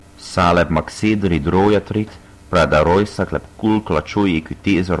Saleb maxidri drojatrit, prada roissak leb kulkla chui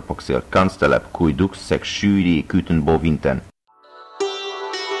kytesor poxil kansteleb kuidux sek shyri kyten bovinten.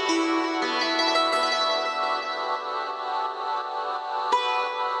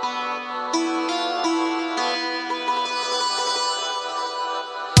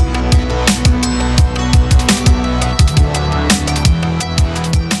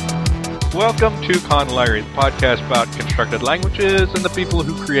 Welcome to Conlangery, the podcast about constructed languages and the people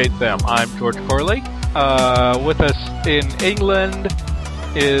who create them. I'm George Corley. With us in England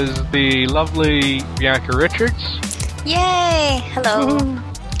is the lovely Bianca Richards. Yay! Hello. Woo-hoo.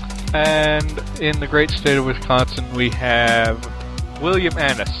 And in the great state of Wisconsin, we have William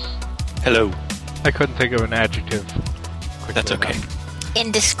Annis. Hello. I couldn't think of an adjective. That's okay.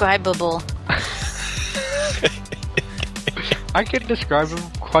 Indescribable. I can describe him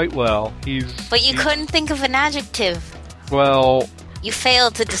quite well. But you couldn't think of an adjective. Well, you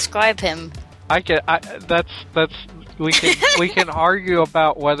failed to describe him. We can argue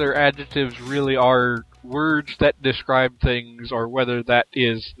about whether adjectives really are words that describe things, or whether that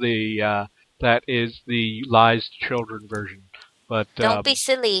is the lies to children version. But don't be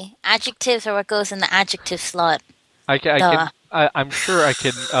silly. Adjectives are what goes in the adjective slot. I'm sure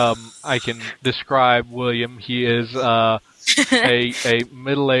I can describe William. He is a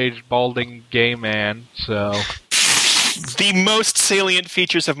middle-aged, balding gay man, so... The most salient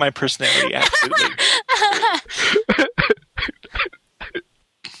features of my personality, absolutely.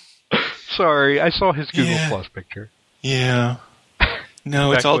 Sorry, I saw his Google Plus picture. Yeah.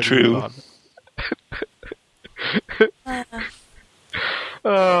 No, it's all true.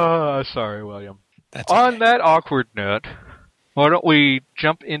 Sorry, William. On that awkward note, why don't we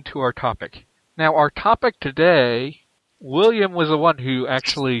jump into our topic? Now, our topic today... William was the one who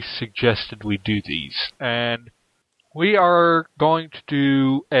actually suggested we do these, and we are going to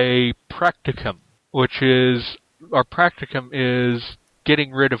do a practicum, our practicum is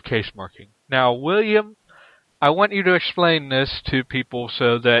getting rid of case marking. Now, William, I want you to explain this to people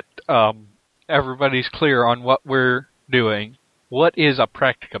so that everybody's clear on what we're doing. What is a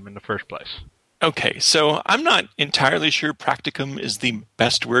practicum in the first place? Okay, so I'm not entirely sure practicum is the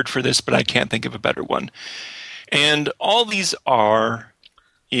best word for this, but I can't think of a better one. And all these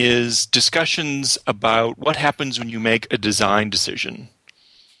is discussions about what happens when you make a design decision,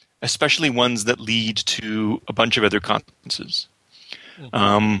 especially ones that lead to a bunch of other consequences.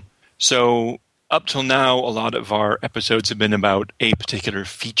 Mm-hmm. So up till now, a lot of our episodes have been about a particular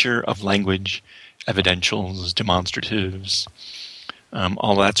feature of language, evidentials, demonstratives,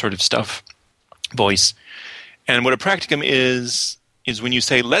 all that sort of stuff, voice. And what a practicum is when you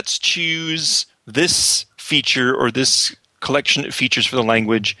say, let's choose this feature or this collection of features for the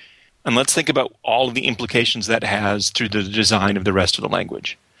language, and let's think about all of the implications that has through the design of the rest of the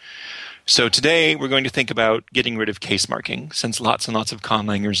language. So today we're going to think about getting rid of case marking, since lots and lots of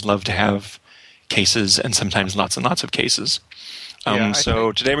conlangers love to have cases and sometimes lots and lots of cases.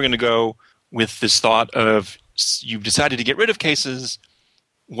 Today we're going to go with this thought of, you've decided to get rid of cases,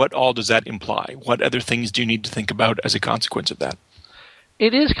 what all does that imply? What other things do you need to think about as a consequence of that?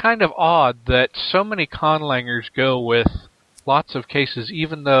 It is kind of odd that so many conlangers go with lots of cases,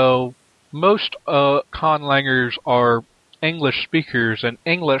 even though most conlangers are English speakers, and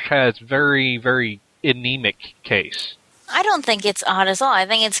English has very, very anemic case. I don't think it's odd at all. I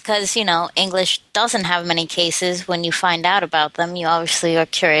think it's because, English doesn't have many cases. When you find out about them, you obviously are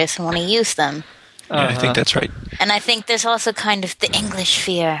curious and want to use them. Yeah, I think that's right. And I think there's also kind of the English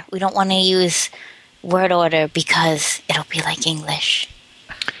fear. We don't want to use word order because it'll be like English.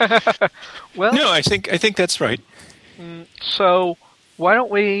 Well, no, I think that's right. So why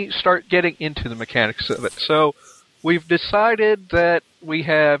don't we start getting into the mechanics of it? So we've decided that we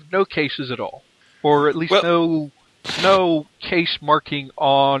have no cases at all, or at least no case marking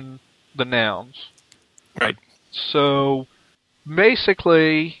on the nouns. Right. So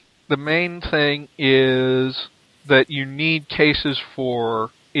basically, the main thing is that you need cases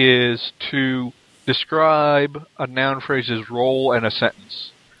for is to describe a noun phrase's role in a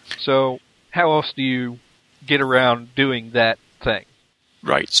sentence. So how else do you get around doing that thing?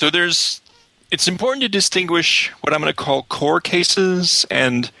 Right. So it's important to distinguish what I'm going to call core cases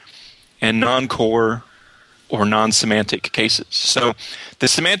and non-core or non-semantic cases. So the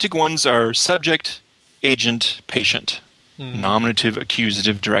semantic ones are subject, agent, patient, nominative,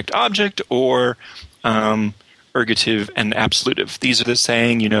 accusative, direct object, or ergative and absolutive. These are the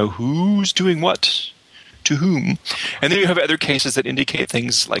saying, who's doing what to whom. And then you have other cases that indicate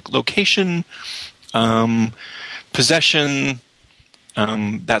things like location, possession,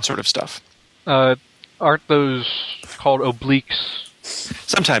 that sort of stuff. Aren't those called obliques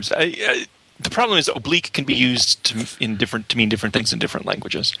Sometimes. The problem is oblique can be used to mean different things in different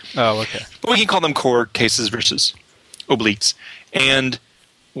languages. Oh, okay. But we can call them core cases versus obliques. And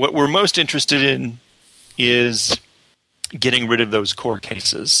what we're most interested in is getting rid of those core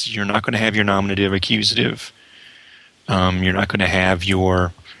cases. You're not going to have your nominative, accusative. You're not going to have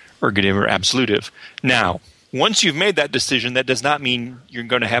your ergative or absolutive. Now, once you've made that decision, that does not mean you're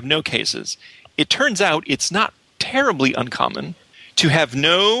going to have no cases. It turns out it's not terribly uncommon to have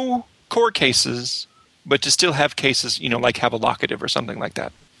no core cases, but to still have cases, like have a locative or something like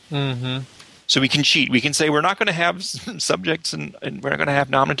that. Mm-hmm. So we can cheat. We can say we're not going to have subjects and we're not going to have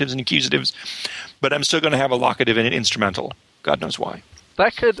nominatives and accusatives, but I'm still going to have a locative and an instrumental. God knows why.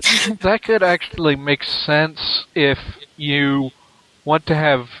 That could actually make sense if you want to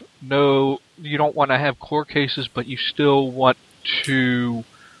have you don't want to have core cases, but you still want to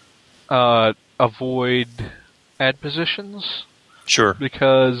avoid adpositions. Sure.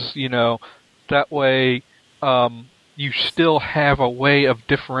 Because, that way you still have a way of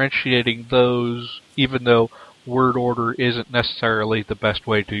differentiating those, even though word order isn't necessarily the best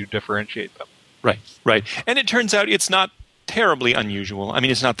way to differentiate them. Right. And it turns out it's not terribly unusual. I mean,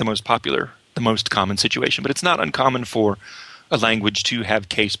 it's not the most popular, the most common situation, but it's not uncommon for a language to have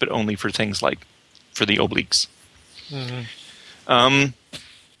case, but only for things like for the obliques. Mm-hmm.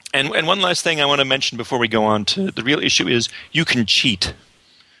 And one last thing I want to mention before we go on to the real issue is you can cheat.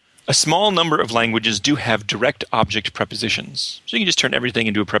 A small number of languages do have direct object prepositions. So you can just turn everything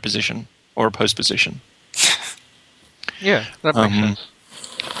into a preposition or a postposition. Yeah, that makes sense.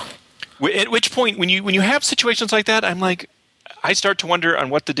 At which point, when you have situations like that, I start to wonder on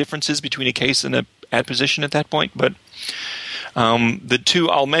what the difference is between a case and an adposition at that point. But the two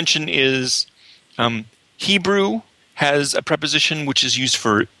I'll mention is Hebrew has a preposition which is used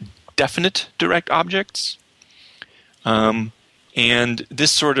for definite direct objects. And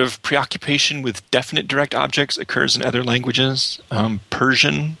this sort of preoccupation with definite direct objects occurs in other languages.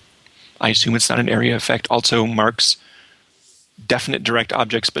 Persian, I assume it's not an area effect, also marks definite direct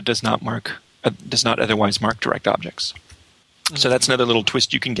objects but does not otherwise mark direct objects. Mm-hmm. So that's another little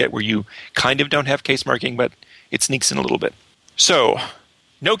twist you can get where you kind of don't have case marking, but it sneaks in a little bit. So,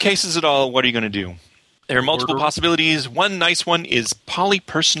 no cases at all, what are you going to do? There are multiple possibilities. One nice one is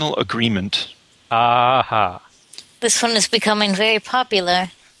polypersonal agreement. Aha. This one is becoming very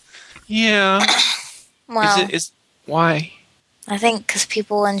popular. Yeah. Well, why? I think because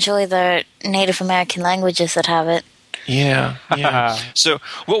people enjoy their Native American languages that have it. Yeah. So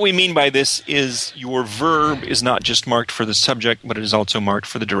what we mean by this is your verb is not just marked for the subject, but it is also marked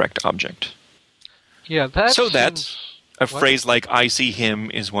for the direct object. Yeah, a phrase like "I see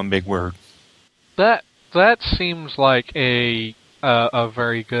him" is one big word. That seems like a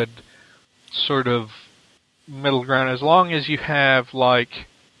very good sort of middle ground, as long as you have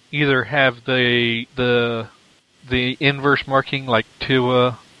either have the inverse marking like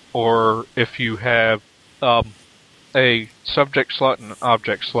tua, or if you have a subject slot and an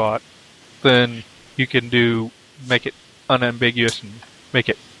object slot, then you can make it unambiguous and make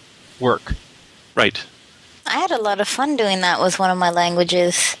it work. Right. I had a lot of fun doing that with one of my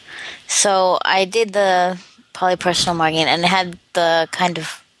languages. So I did the polypersonal marking, and it had the kind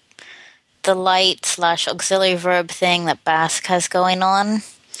of the light/auxiliary verb thing that Basque has going on.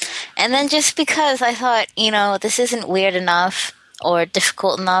 And then just because I thought, this isn't weird enough or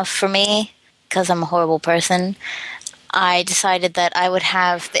difficult enough for me, because I'm a horrible person, I decided that I would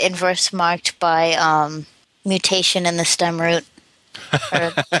have the inverse marked by mutation in the stem root.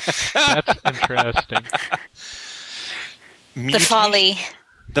 That's interesting. The folly.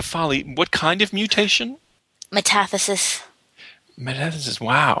 The folly. What kind of mutation? Metathesis. Metathesis.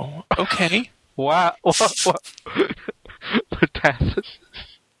 Wow. Okay. Wow. Metathesis.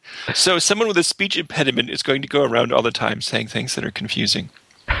 So someone with a speech impediment is going to go around all the time saying things that are confusing.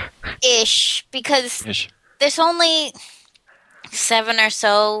 Because there's only 7 or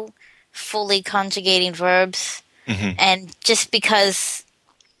so fully conjugating verbs. Mm-hmm. And just because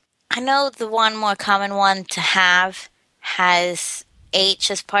I know the one more common one to have has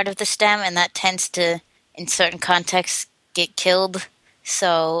H as part of the stem, and that tends to, in certain contexts, get killed.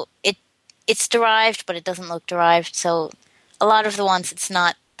 So it's derived, but it doesn't look derived. So a lot of the ones, it's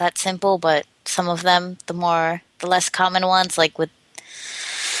not that simple, but some of them, the less common ones, like with,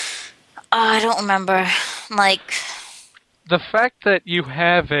 I don't remember, the fact that you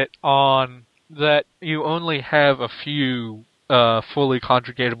have it on, that you only have a few fully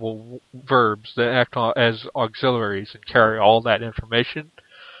conjugatable verbs that act as auxiliaries and carry all that information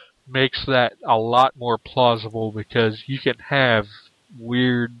makes that a lot more plausible, because you can have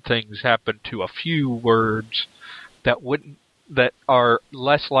weird things happen to a few words that wouldn't that are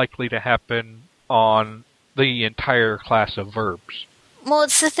less likely to happen on the entire class of verbs. Well,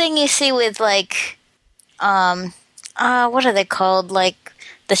 it's the thing you see with, like, what are they called? Like,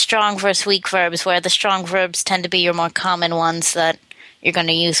 the strong versus weak verbs, where the strong verbs tend to be your more common ones that you're going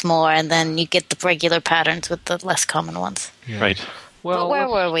to use more, and then you get the regular patterns with the less common ones. Yeah. Right. Well, but where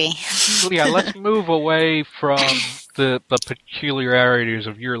were we? Yeah, let's move away from the peculiarities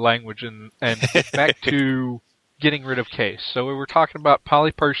of your language and get back to getting rid of case. So we were talking about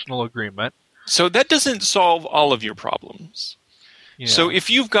polypersonal agreement. So that doesn't solve all of your problems. Yeah. So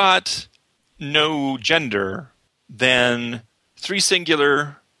if you've got no gender, then 3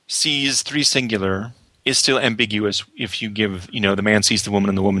 singular sees 3 singular is still ambiguous if you give, the man sees the woman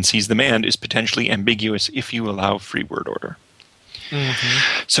and the woman sees the man is potentially ambiguous if you allow free word order.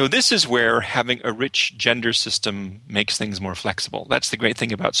 Mm-hmm. So this is where having a rich gender system makes things more flexible. That's the great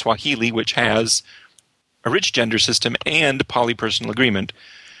thing about Swahili, which has a rich gender system and polypersonal agreement,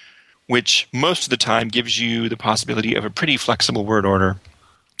 which most of the time gives you the possibility of a pretty flexible word order.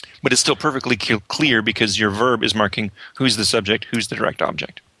 But it's still perfectly clear because your verb is marking who's the subject, who's the direct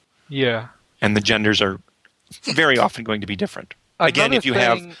object. Yeah. And the genders are very often going to be different. Again, if you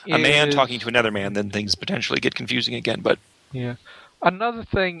have a man talking to another man, then things potentially get confusing again. But yeah. Another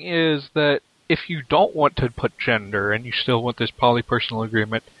thing is that if you don't want to put gender and you still want this polypersonal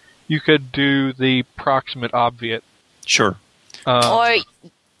agreement, you could do the proximate obviate. Sure. Or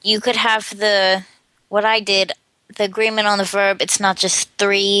you could have what I did, the agreement on the verb, it's not just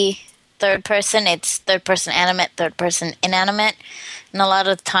 3 third person, it's third person animate, third person inanimate. And a lot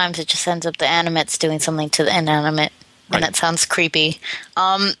of times it just ends up the animate's doing something to the inanimate. And that sounds creepy.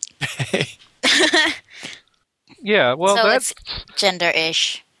 Yeah, well, so that's it's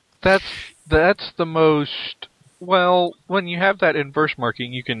gender-ish. That's the most. Well, when you have that inverse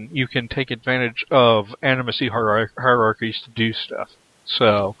marking, you can take advantage of animacy hierarchies to do stuff.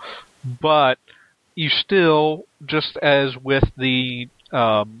 So, but you still, just as with the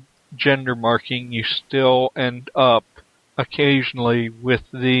gender marking, you still end up occasionally with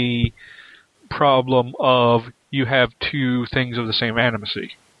the problem of you have 2 things of the same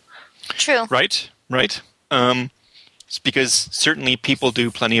animacy. True. Right. It's because certainly people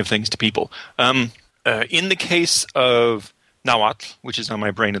do plenty of things to people. In the case of Nawat, which is on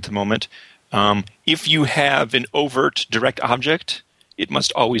my brain at the moment, if you have an overt direct object, it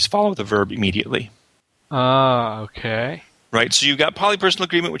must always follow the verb immediately. Okay. Right, so you've got polypersonal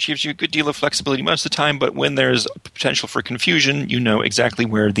agreement, which gives you a good deal of flexibility most of the time, but when there's potential for confusion, you know exactly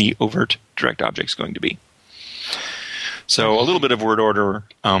where the overt direct object is going to be. So a little bit of word order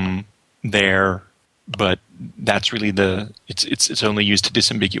there, but that's really it's only used to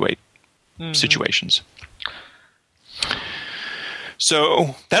disambiguate situations.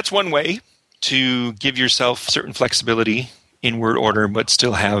 So that's one way to give yourself certain flexibility in word order, but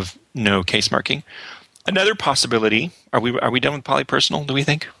still have no case marking. Another possibility, are we done with polypersonal, do we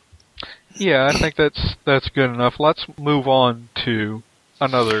think? Yeah, I think that's good enough. Let's move on to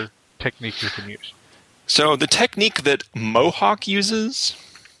another technique you can use. So the technique that Mohawk uses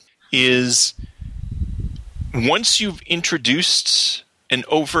is once you've introduced an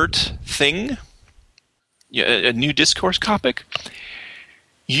overt thing, a new discourse topic,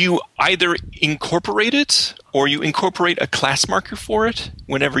 you either incorporate it or you incorporate a class marker for it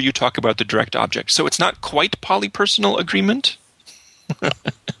whenever you talk about the direct object. So it's not quite polypersonal agreement,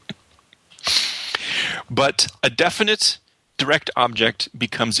 but a definite direct object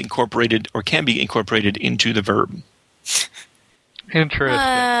becomes incorporated or can be incorporated into the verb.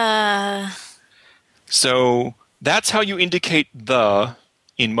 Interesting. So that's how you indicate the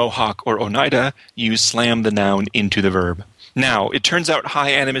in Mohawk or Oneida. You slam the noun into the verb. Now, it turns out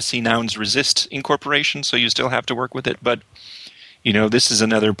high animacy nouns resist incorporation, so you still have to work with it, but, this is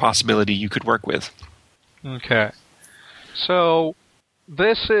another possibility you could work with. Okay. So,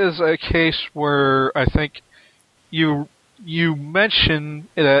 this is a case where I think you mentioned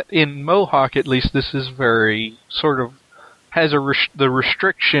that in Mohawk, at least, this is very sort of has the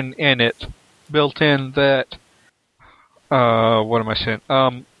restriction in it built in that, what am I saying?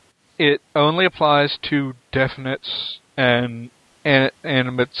 It only applies to definites and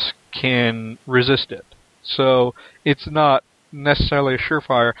animates can resist it. So it's not necessarily a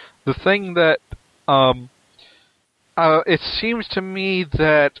surefire. The thing that it seems to me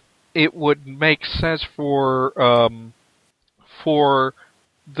that it would make sense for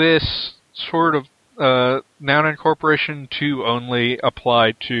this sort of noun incorporation to only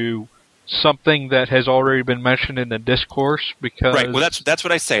apply to something that has already been mentioned in the discourse, because right. Well, that's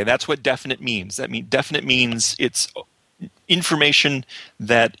what I say. That's what definite means. Definite means it's information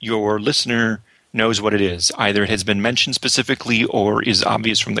that your listener knows what it is. Either it has been mentioned specifically or is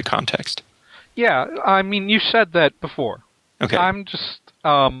obvious from the context. Yeah, I mean, you said that before. Okay. I'm just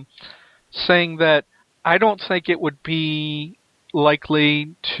saying that I don't think it would be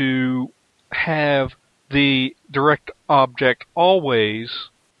likely to have the direct object always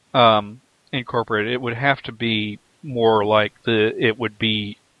incorporated. It would have to be more like it would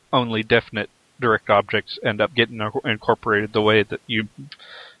be only definite direct objects end up getting incorporated the way that you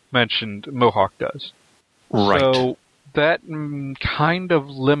mentioned Mohawk does. Right. So that kind of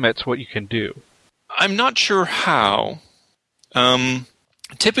limits what you can do. I'm not sure how.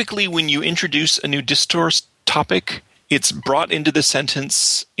 Typically, when you introduce a new discourse topic, it's brought into the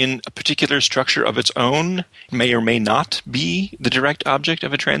sentence in a particular structure of its own. It may or may not be the direct object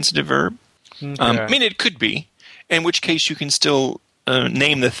of a transitive verb. Okay. I mean, it could be, in which case you can still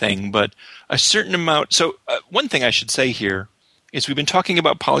name the thing, but a certain amount. So one thing I should say here is we've been talking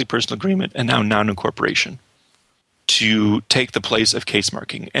about polypersonal agreement and now noun incorporation to take the place of case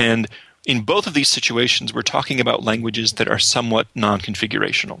marking. And in both of these situations, we're talking about languages that are somewhat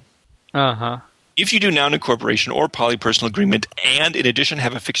non-configurational. Uh-huh. If you do noun incorporation or polypersonal agreement and in addition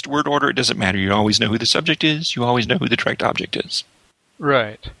have a fixed word order, it doesn't matter. You always know who the subject is. You always know who the direct object is.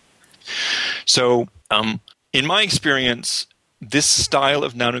 Right. So in my experience, this style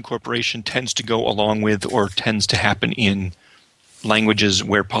of noun incorporation tends to go along with or tends to happen in languages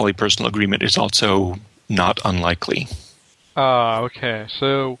where polypersonal agreement is also not unlikely. Okay.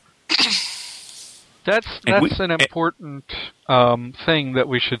 So that's an important thing that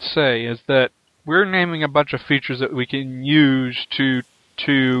we should say is that we're naming a bunch of features that we can use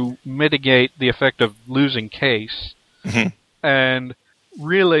to mitigate the effect of losing case. Mm-hmm. And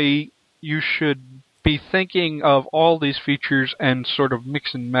really, you should be thinking of all these features and sort of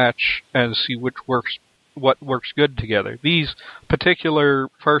mix and match and see what works good together. These particular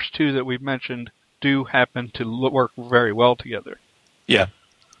first two that we've mentioned do happen to work very well together. Yeah.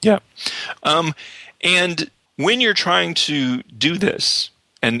 Yeah. And when you're trying to do this,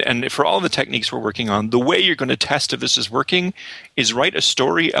 and for all the techniques we're working on, the way you're going to test if this is working is write a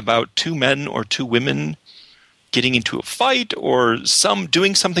story about two men or two women getting into a fight or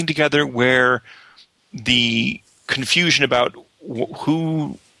doing something together where the confusion about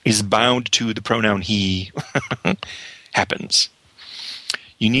who is bound to the pronoun he happens.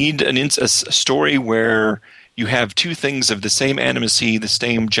 You need a story where you have two things of the same animacy, the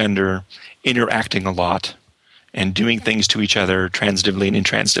same gender, interacting a lot and doing things to each other transitively and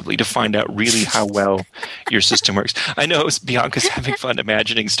intransitively to find out really how well your system works. I know Bianca's having fun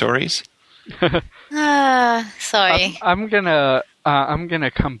imagining stories. Sorry. I'm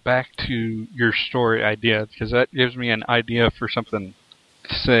gonna come back to your story idea because that gives me an idea for something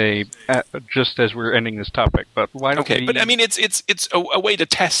to say just as we're ending this topic. But why don't we... but I mean, it's a way to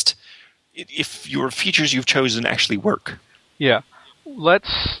test if your features you've chosen actually work. Yeah,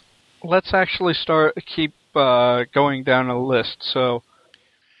 let's actually keep going down a list. So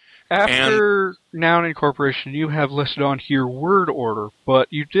after noun incorporation, you have listed on here word order,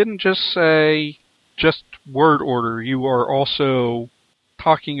 but you didn't just say just word order. You are also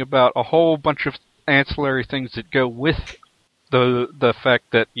talking about a whole bunch of ancillary things that go with the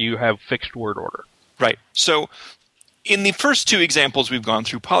fact that you have fixed word order. Right. So in the first two examples we've gone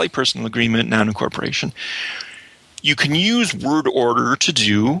through, polypersonal agreement, noun incorporation, you can use word order to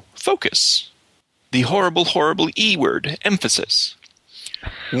do focus. The horrible, horrible E word, emphasis.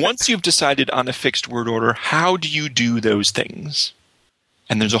 Once you've decided on a fixed word order, how do you do those things?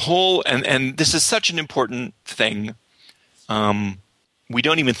 And there's a whole, and this is such an important thing. We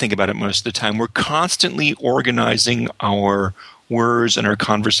don't even think about it most of the time. We're constantly organizing our words and our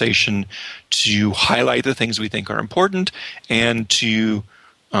conversation to highlight the things we think are important and to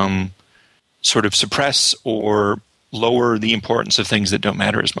sort of suppress or lower the importance of things that don't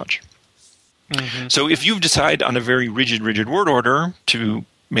matter as much. Mm-hmm. So if you've decided on a very rigid word order to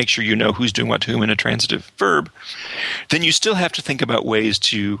make sure you know who's doing what to whom in a transitive verb, then you still have to think about ways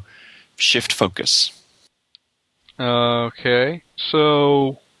to shift focus. Okay,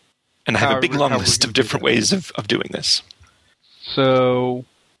 so... And I have a big long list of different ways of doing this. So,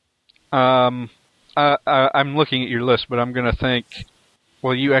 I'm looking at your list, but I'm going to think,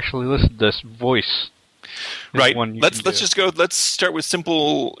 well, you actually listed this voice. Right. Let's start with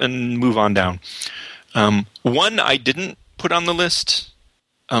simple and move on down. One I didn't put on the list,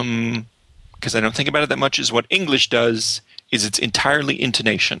 because I don't think about it that much, is what English does, is it's entirely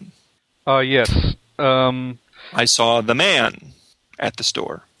intonation. Yes. I saw the man at the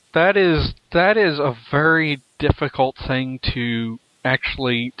store. That is a very difficult thing to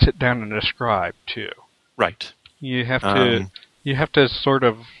actually sit down and describe, too. Right. You have to You have to sort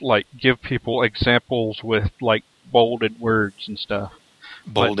of, like, give people examples with, like, bolded words and stuff.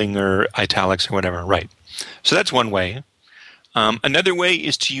 Bolding or italics or whatever, right. So that's one way. Another way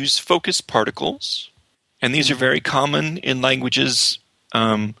is to use focus particles. And these are very common in languages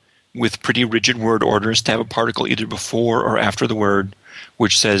with pretty rigid word orders to have a particle either before or after the word,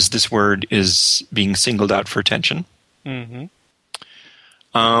 which says this word is being singled out for attention. Mm-hmm.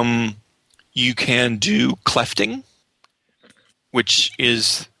 You can do clefting, which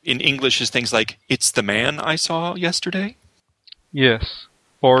is in English is things like, it's the man I saw yesterday. Yes.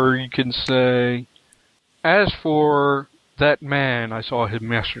 Or you can say, as for that man, I saw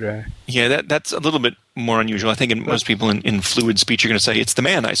him yesterday. Yeah, that's a little bit more unusual. I think most people in fluid speech are going to say, it's the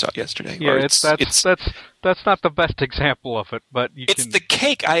man I saw yesterday. Yeah, that's not the best example of it, but it's the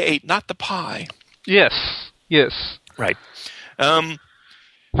cake I ate, not the pie. Yes. Right.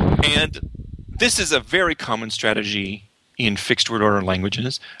 And this is a very common strategy in fixed word order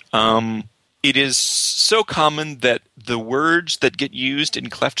languages. It is so common that the words that get used in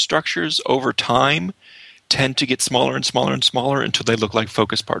cleft structures over time tend to get smaller and smaller and smaller until they look like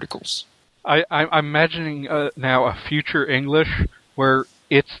focus particles. I'm imagining now a future English where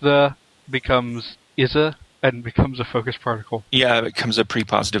it's the becomes is-a and becomes a focus particle. Yeah, it becomes a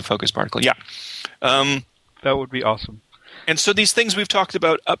prepositive focus particle. Yeah. That would be awesome. And so these things we've talked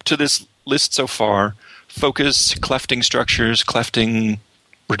about up to this list so far, focus, clefting structures, clefting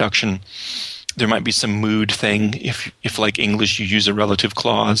reduction. There might be some mood thing if like English, you use a relative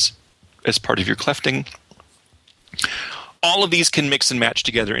clause as part of your clefting. All of these can mix and match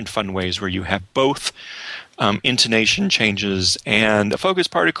together in fun ways where you have both intonation changes and a focus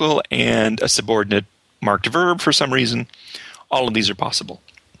particle and a subordinate marked verb for some reason. All of these are possible.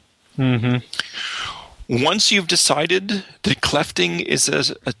 Mm-hmm. Once you've decided that clefting is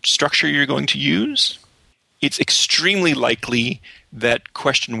a structure you're going to use, it's extremely likely that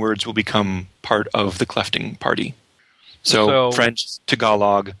question words will become part of the clefting party. So French,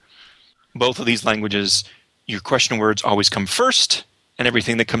 Tagalog, both of these languages, your question words always come first, and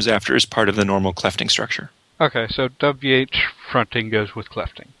everything that comes after is part of the normal clefting structure. Okay, so WH fronting goes with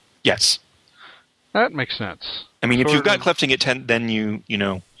clefting. Yes. That makes sense. I mean, if you've got clefting, then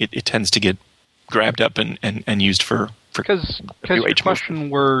it tends to get grabbed up and used for because your question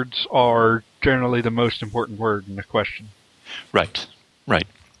words are generally the most important word in the question. Right.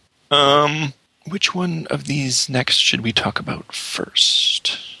 Which one of these next should we talk about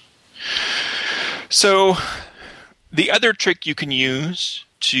first? So, the other trick you can use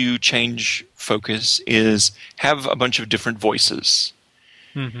to change focus is have a bunch of different voices.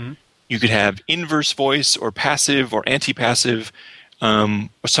 Mm-hmm. You could have inverse voice or passive or anti-passive, or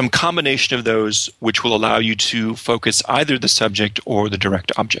some combination of those which will allow you to focus either the subject or the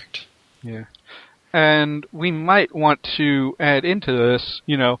direct object. Yeah. And we might want to add into this,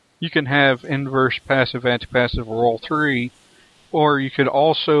 you can have inverse, passive, anti-passive, or all three, or you could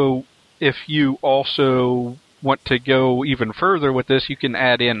also, if you also want to go even further with this, you can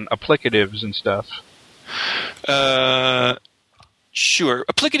add in applicatives and stuff. Sure.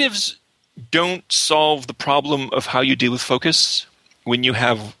 Applicatives don't solve the problem of how you deal with focus when you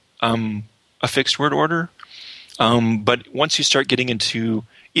have a fixed word order. But once you start getting into,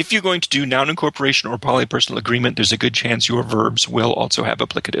 if you're going to do noun incorporation or polypersonal agreement, there's a good chance your verbs will also have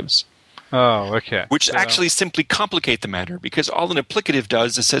applicatives. Oh, okay. Which actually simply complicate the matter, because all an applicative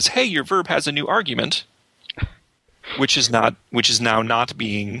does is says, hey, your verb has a new argument, which is now not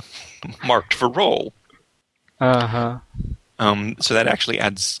being marked for role. Uh-huh. So that actually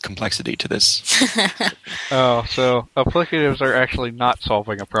adds complexity to this. Oh, so applicatives are actually not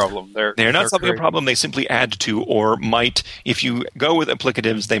solving a problem. They're not solving a problem. They simply add to, or might, if you go with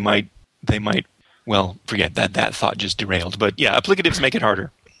applicatives, they might. Well, forget that. That thought just derailed. But yeah, applicatives make it harder.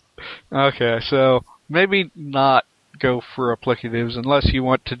 Okay, so maybe not go for applicatives unless you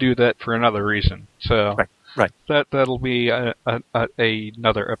want to do that for another reason. So right. That'll be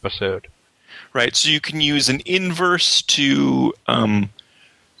another episode. Right, so you can use an inverse to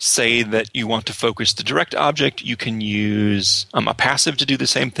say that you want to focus the direct object. You can use a passive to do the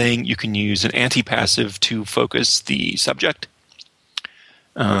same thing. You can use an anti-passive to focus the subject.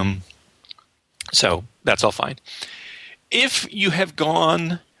 So that's all fine. If you have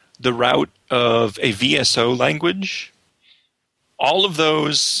gone the route of a VSO language, all of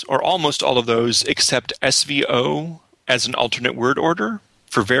those, or almost all of those, accept SVO as an alternate word order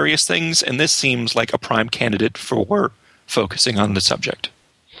for various things, and this seems like a prime candidate for focusing on the subject.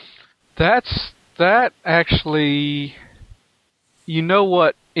 That actually,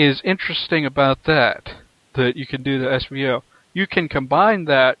 what is interesting about that you can do the SVO? You can combine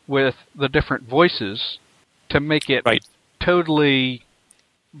that with the different voices to make it totally,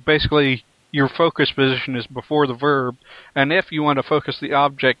 basically, your focus position is before the verb, and if you want to focus the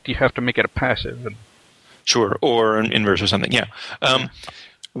object, you have to make it a passive. Sure, or an inverse or something, yeah.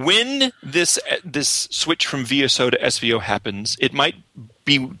 When this switch from VSO to SVO happens, it might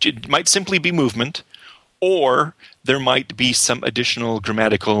simply be movement, or there might be some additional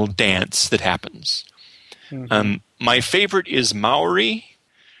grammatical dance that happens. My favorite is Maori,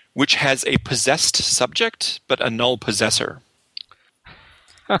 which has a possessed subject but a null possessor.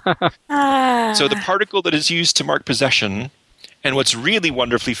 So the particle that is used to mark possession, and what's really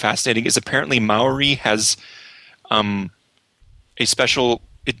wonderfully fascinating is apparently Maori has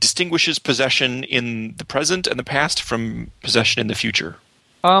it distinguishes possession in the present and the past from possession in the future.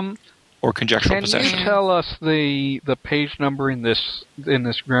 Or conjectural possession. Can you tell us the page number in this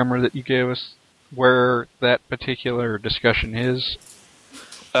grammar that you gave us where that particular discussion is?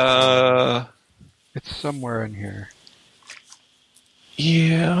 It's somewhere in here.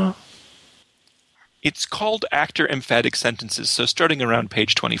 Yeah. It's called actor emphatic sentences, so starting around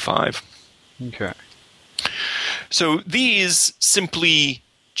page 25. Okay. So these simply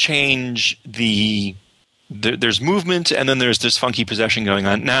change there's movement, and then there's this funky possession going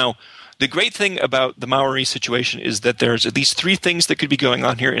on. Now, the great thing about the Maori situation is that there's at least 3 things that could be going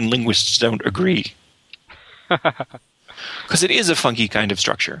on here, and linguists don't agree. Because it is a funky kind of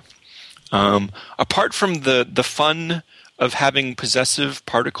structure. Apart from the fun of having possessive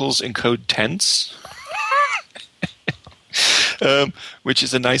particles encode tense, which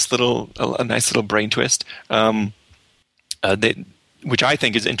is a nice little brain twist, which I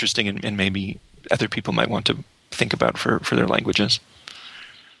think is interesting, and maybe other people might want to think about for their languages.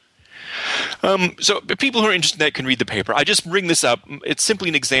 So people who are interested in that can read the paper. I just bring this up. It's simply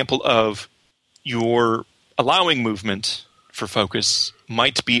an example of your allowing movement for focus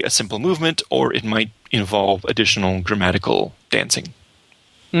might be a simple movement, or it might involve additional grammatical dancing.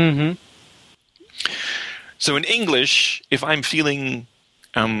 Mm-hmm. So in English, if I'm feeling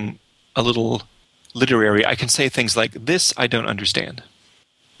a little literary, I can say things like, "This I don't understand."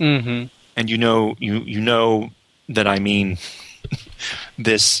 Mm-hmm. And you know that I mean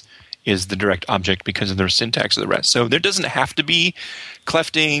this is the direct object because of the syntax of the rest. So there doesn't have to be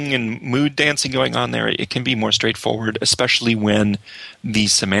clefting and mood dancing going on there. It can be more straightforward, especially when the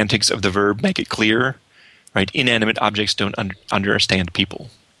semantics of the verb make it clear. Right? Inanimate objects don't understand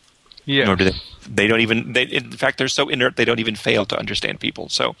people. Yes. Nor do they don't even. In fact, they're so inert they don't even fail to understand people.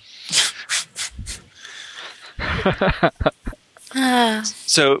 So.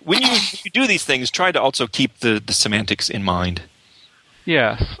 So when you do these things, try to also keep the semantics in mind.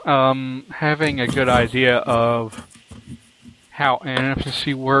 Yes, having a good idea of how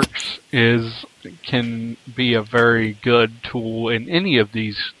animacy works can be a very good tool in any of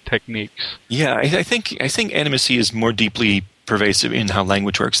these techniques. Yeah, I think animacy is more deeply pervasive in how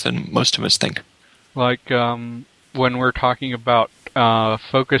language works than most of us think. Like when we're talking about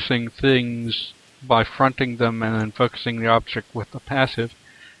focusing things by fronting them and then focusing the object with the passive,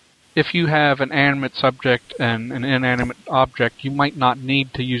 if you have an animate subject and an inanimate object, you might not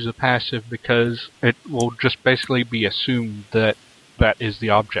need to use the passive because it will just basically be assumed that that is the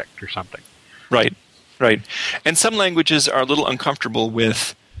object or something. Right. And some languages are a little uncomfortable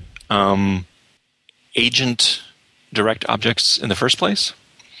with agent direct objects in the first place,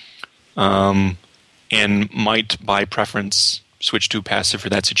 and might, by preference, switch to passive for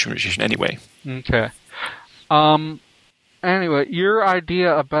that situation anyway. Okay. Anyway, your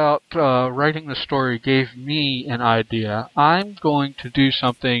idea about writing the story gave me an idea. I'm going to do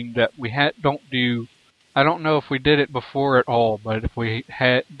something that we don't do. I don't know if we did it before at all, but if we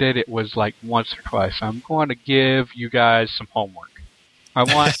did it was like once or twice. I'm going to give you guys some homework. I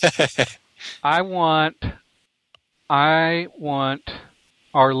want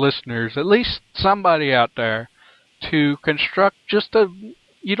our listeners, at least somebody out there, to construct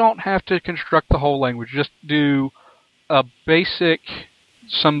you don't have to construct the whole language. Just do a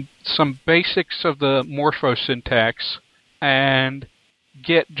some basics of the morphosyntax and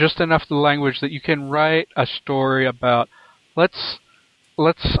get just enough of the language that you can write a story about. Let's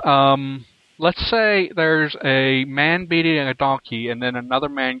say there's a man beating a donkey, and then another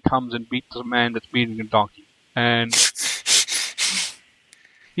man comes and beats a man that's beating a donkey, and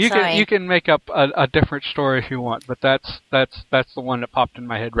you can make up a different story if you want, but that's the one that popped in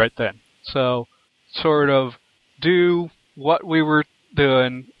my head right then. So, sort of do what we were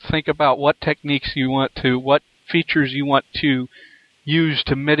doing. Think about what techniques what features you want to use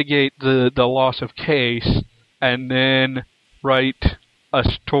to mitigate the loss of case, and then write a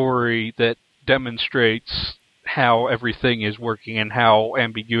story that demonstrates how everything is working and how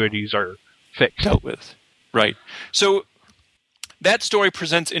ambiguities are fixed. Dealt with. Right. So that story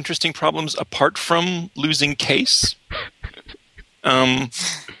presents interesting problems apart from losing case.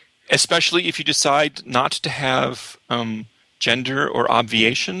 Especially if you decide not to have gender or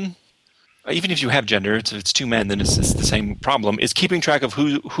obviation. Even if you have gender, if it's two men, then it's the same problem. Is keeping track of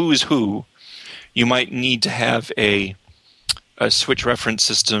who is who. You might need to have a switch reference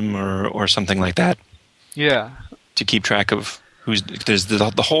system or something like that. Yeah. To keep track of who's. There's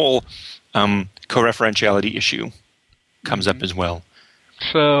the whole co-referentiality issue comes up as well.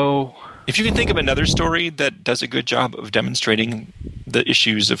 So, if you can think of another story that does a good job of demonstrating the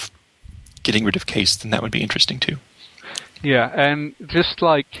issues of getting rid of case, then that would be interesting too. Yeah, and just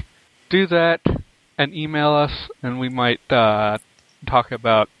like do that and email us, and we might talk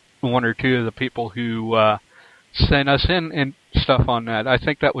about one or two of the people who sent us in and stuff on that. I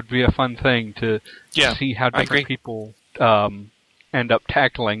think that would be a fun thing to see how different people end up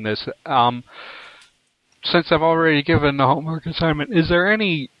tackling this. Since I've already given the homework assignment, is there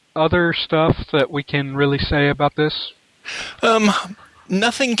any other stuff that we can really say about this?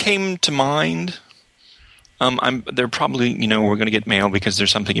 Nothing came to mind. They're probably, we're going to get mail because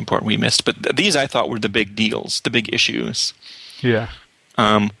there's something important we missed. But these I thought were the big deals, the big issues. Yeah.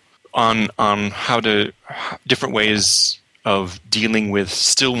 On how to different ways of dealing with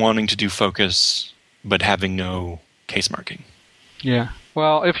still wanting to do focus but having no case marking. Yeah.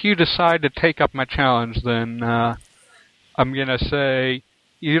 Well, if you decide to take up my challenge, then I'm going to say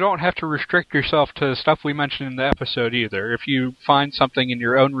you don't have to restrict yourself to stuff we mentioned in the episode either. If you find something in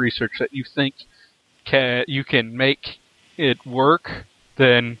your own research that you think you can make it work,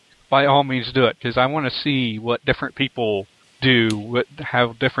 then by all means do it, because I want to see what different people do,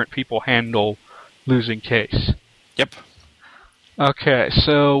 how different people handle losing case. Yep. Okay,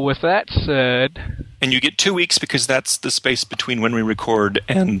 so with that said... And you get 2 weeks because that's the space between when we record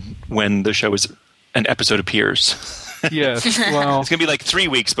and when the show an episode appears. Yes, well... It's going to be like 3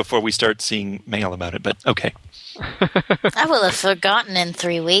 weeks before we start seeing mail about it, but okay. I will have forgotten in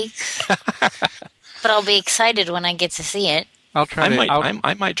 3 weeks. But I'll be excited when I get to see it.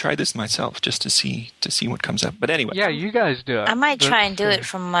 I might try this myself just to see what comes up. But anyway. Yeah, you guys do it. I might try and do it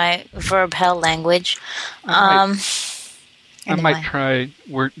from my verb hell language. I might try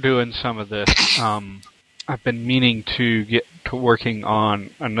doing some of this. I've been meaning to get to working on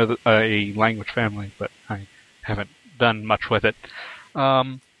a language family, but I haven't done much with it.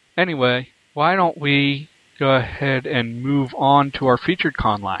 Anyway, why don't we go ahead and move on to our featured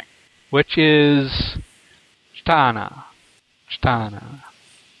conlang, which is Chitana.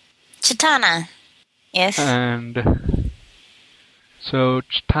 Chitana. Yes. And so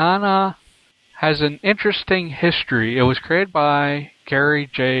Chitana has an interesting history. It was created by Gary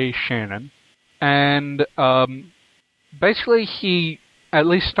J. Shannon. And basically he at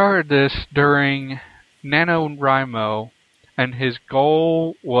least started this during NaNoWriMo. And his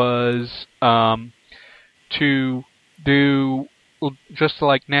goal was to do, just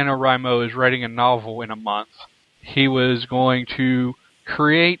like NaNoWriMo is writing a novel in a month, he was going to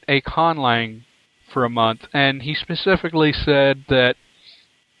create a conlang for a month. And he specifically said that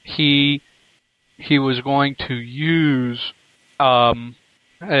he was going to use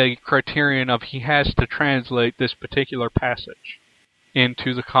a criterion of he has to translate this particular passage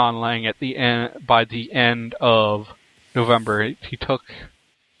into the conlang at the end by the end of November. He took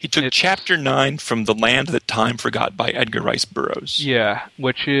Chapter 9 from The Land That Time Forgot by Edgar Rice Burroughs. Yeah,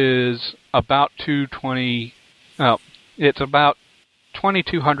 which is about it's about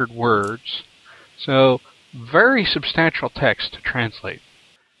 2,200 words. So very substantial text to translate.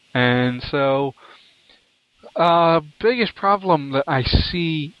 And so biggest problem that I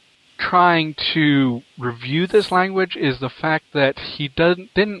see trying to review this language is the fact that he didn't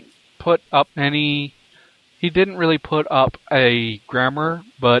really put up a grammar,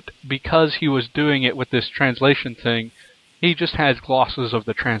 but because he was doing it with this translation thing, he just has glosses of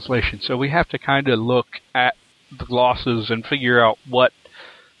the translation. So we have to kind of look at the glosses and figure out what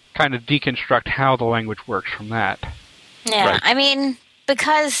kind of deconstruct how the language works from that. Yeah, Right. I mean,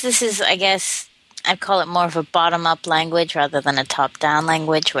 because this is, I guess, I'd call it more of a bottom-up language rather than a top-down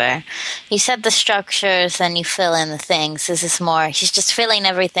language where you set the structures and you fill in the things. This is more, he's just filling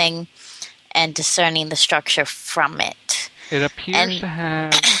everything and discerning the structure from it. It appears to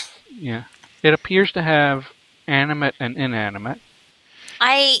have animate and inanimate.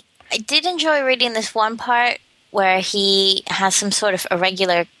 I did enjoy reading this one part where he has some sort of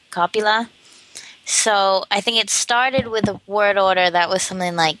irregular copula. So I think it started with a word order that was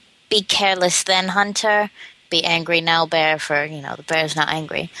something like, be careless then hunter, be angry now bear for, the bear's not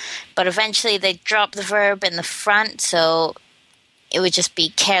angry. But eventually they dropped the verb in the front, so it would just be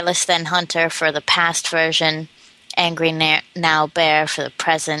careless then hunter for the past version, angry now bear for the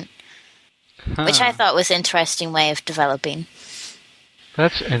present, which I thought was an interesting way of developing.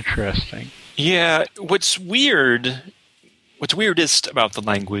 That's interesting. Yeah, what's weirdest about the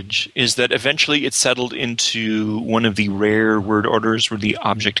language is that eventually it settled into one of the rare word orders where the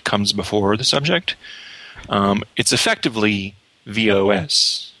object comes before the subject. It's effectively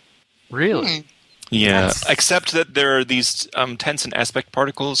VOS. Really? Yeah, except that there are these tense and aspect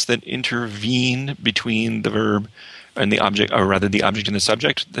particles that intervene between the verb and the object, or rather the object and the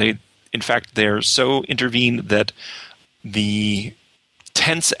subject. They're so intervene that the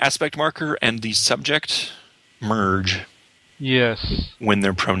tense aspect marker and the subject merge. Yes. When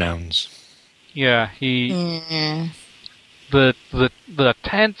they're pronouns. Yeah, the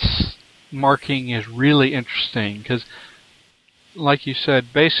tense marking is really interesting because, like you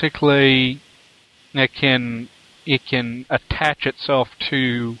said, basically it can attach itself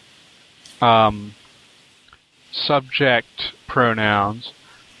to subject pronouns.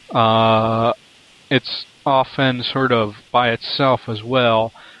 It's often sort of by itself as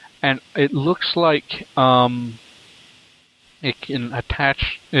well, and it looks like it can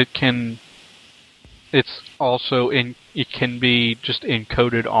attach. It can be just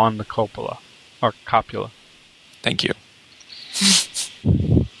encoded on the copula or copula. Thank you.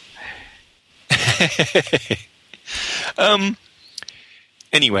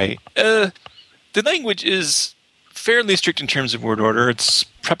 Anyway, the language is fairly strict in terms of word order. It's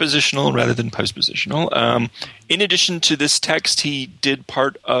prepositional rather than postpositional. In addition to this text, he did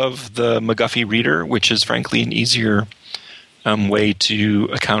part of the McGuffey reader, which is frankly an easier way to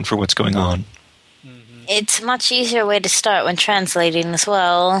account for what's going on. It's a much easier way to start when translating as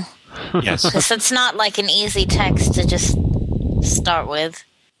well. Yes. Because it's not like an easy text to just start with.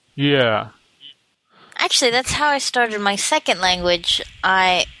 Yeah. Actually, that's how I started my second language.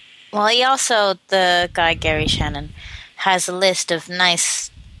 The guy Gary Shannon, has a list of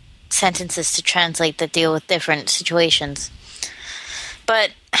nice sentences to translate that deal with different situations.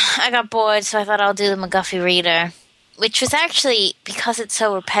 But I got bored, so I thought I'll do the McGuffey reader. Which was actually, because it's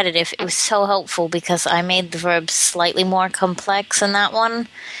so repetitive, it was so helpful because I made the verbs slightly more complex in that one.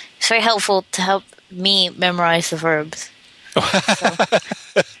 It's very helpful to help me memorize the verbs.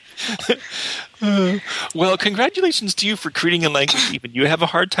 Well, congratulations to you for creating a language even you have a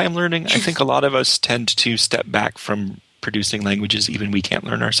hard time learning. I think a lot of us tend to step back from producing languages even we can't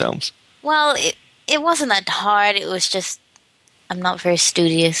learn ourselves. Well, it wasn't that hard. It was just, I'm not very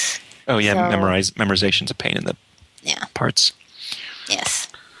studious. Oh, yeah, memorization's a pain in the parts. Yes.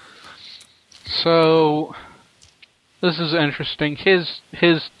 So, this is interesting. His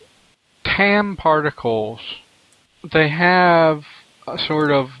TAM particles, they have a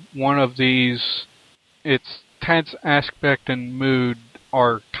sort of one of these, its tense, aspect, and mood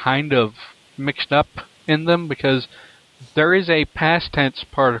are kind of mixed up in them because there is a past tense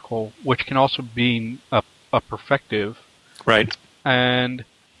particle which can also be a perfective. Right. And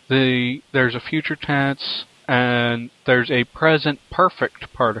there's a future tense, and there's a present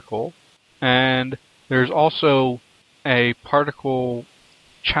perfect particle, and there's also a particle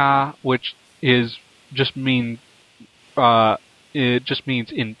cha, which just means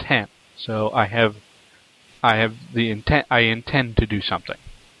intent. So I have the intent. I intend to do something,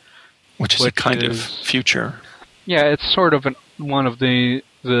 which is a kind of future. Yeah, it's sort of one of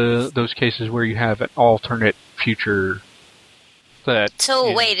those cases where you have an alternate future.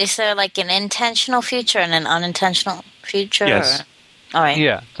 Wait, is there like an intentional future and an unintentional future? Yes. All right.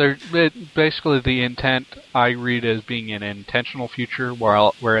 Yeah, basically the intent I read as being an intentional future,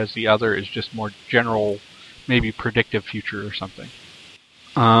 whereas the other is just more general, maybe predictive future or something.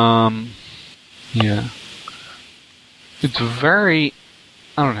 Yeah. It's very,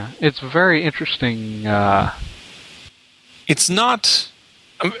 I don't know, it's very interesting. It's not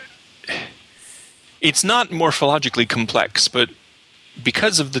morphologically complex, but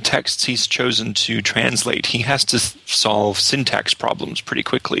because of the texts he's chosen to translate, he has to solve syntax problems pretty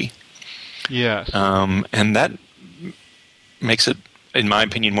quickly. Yes. And that makes it, in my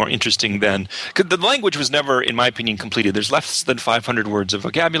opinion, more interesting than... Cause the language was never, in my opinion, completed. There's less than 500 words of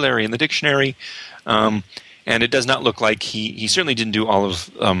vocabulary in the dictionary, and it does not look like he certainly didn't do all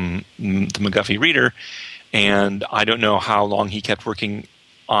of the McGuffey reader, and I don't know how long he kept working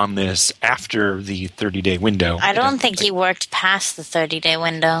on this after the 30-day window. I don't think he worked past the 30-day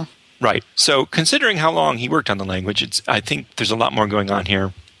window. Right. So considering how long he worked on the language, I think there's a lot more going on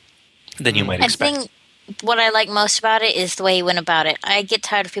here than you might expect. I think what I like most about it is the way he went about it. I get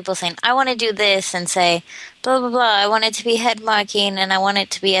tired of people saying, I want to do this, and say, blah, blah, blah, I want it to be head marking, and I want it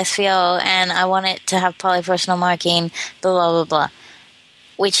to be SVO, and I want it to have polypersonal marking, blah, blah, blah, blah.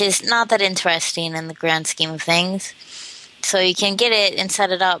 which is not that interesting in the grand scheme of things. So you can get it and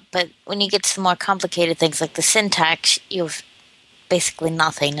set it up, but when you get to the more complicated things like the syntax, you have basically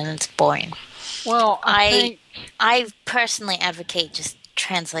nothing, and it's boring. Well, I personally advocate just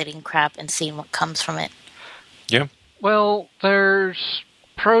translating crap and seeing what comes from it. Yeah. Well, there's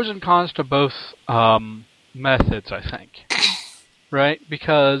pros and cons to both methods, I think. Right?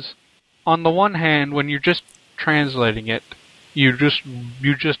 Because on the one hand, when you're just translating it, you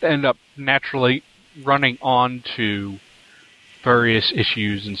just end up naturally running onto various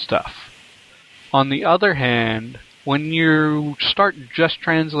issues and stuff. On the other hand, when you start just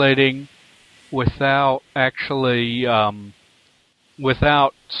translating without actually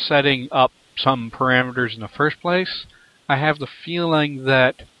without setting up some parameters in the first place, I have the feeling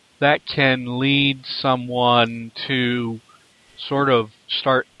that can lead someone to sort of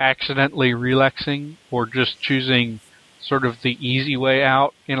start accidentally relexing or just choosing sort of the easy way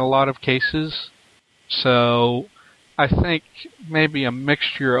out in a lot of cases. So I think maybe a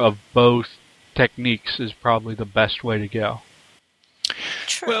mixture of both techniques is probably the best way to go.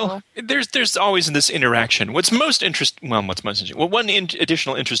 True. Well, there's always this interaction. What's most interesting? Well, one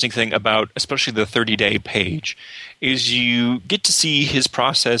additional interesting thing about especially the 30-day page is you get to see his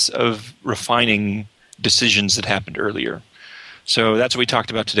process of refining decisions that happened earlier. So that's what we talked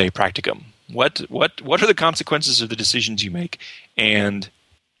about today, practicum. What are the consequences of the decisions you make? And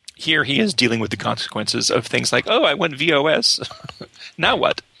here he is dealing with the consequences of things like, oh, I went VOS. Now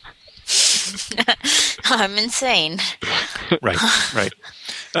what? I'm insane. Right.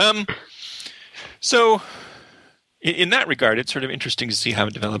 So, in that regard, it's sort of interesting to see how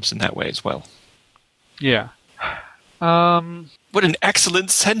it develops in that way as well. Yeah. What an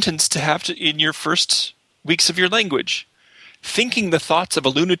excellent sentence to have in your first weeks of your language. Thinking the thoughts of a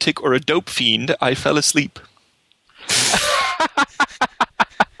lunatic or a dope fiend, I fell asleep.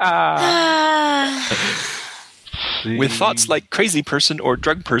 With thoughts like crazy person or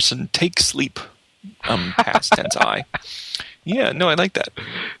drug person, take sleep. Past tense I. Yeah, no, I like that.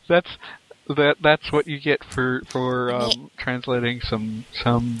 That's what you get for translating some.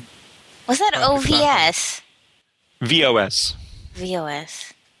 Was that OVS? VOS.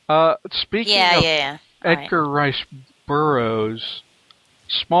 VOS. Speaking of Edgar Rice Burroughs,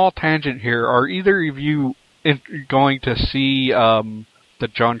 small tangent here. Are either of you going to see the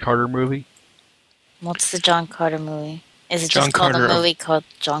John Carter movie? What's the John Carter movie? Is it John just called Carter a movie called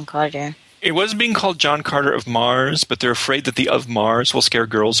John Carter? It was being called John Carter of Mars, but they're afraid that the of Mars will scare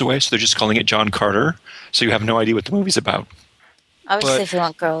girls away, so they're just calling it John Carter. So you have no idea what the movie's about. Obviously, if you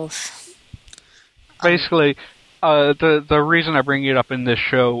want girls. Basically, the reason I bring it up in this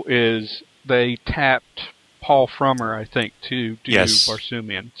show is they tapped Paul Frommer, I think, to do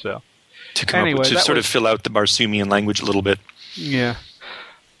Barsoomian. So to come up with, to sort of fill out the Barsoomian language a little bit. Yeah,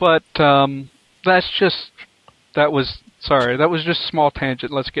 but that was just a small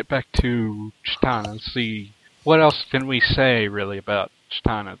tangent. Let's get back to Chitana and see what else can we say really about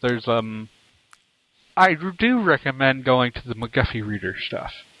Chitana. There's I do recommend going to the McGuffey Reader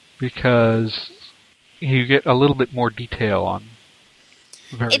stuff because you get a little bit more detail on.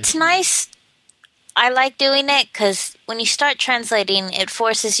 It's nice. I like doing it because when you start translating, it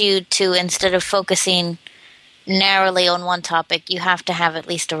forces you to, instead of focusing narrowly on one topic, you have to have at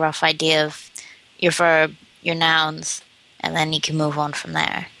least a rough idea of your verb, your nouns, and then you can move on from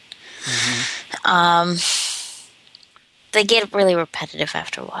there. Mm-hmm. They get really repetitive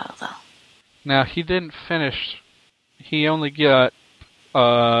after a while, though. Now, he didn't finish. He only got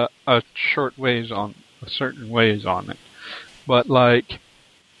a certain ways on it. But, like,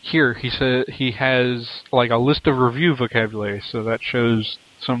 here, he said he has, like, a list of review vocabulary, so that shows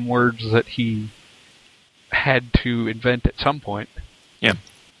some words that he had to invent at some point. Yeah.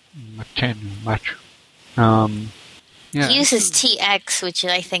 Yeah. He uses TX, which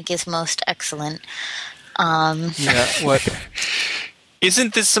I think is most excellent. Yeah, what?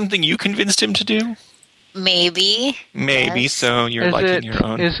 Isn't this something you convinced him to do? Maybe. Yes. So you're liking your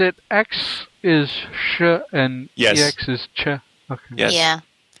own. Is it X is sh and TX is ch? Okay. Yes. Yeah.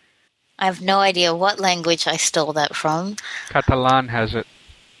 I have no idea what language I stole that from. Catalan has it.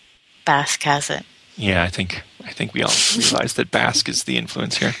 Basque has it. Yeah, I think we all realize that Basque is the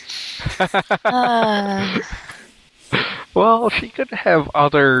influence here. Well, she could have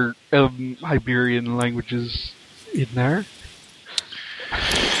other Iberian languages in there.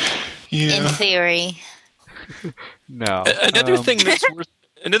 Yeah. In theory. No. Another thing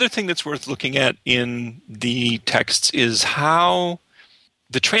that's worth looking at in the texts is how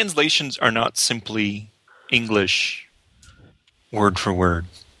the translations are not simply English word for word.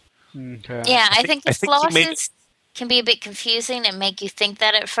 Okay. Yeah, I think the can be a bit confusing and make you think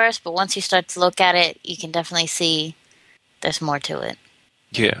that at first, but once you start to look at it, you can definitely see there's more to it.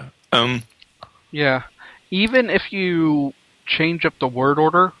 Yeah. Yeah. Even if you change up the word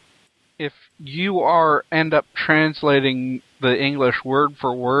order, if you end up translating the English word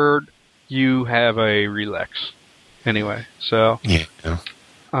for word, you have a relax. Anyway, so Yeah.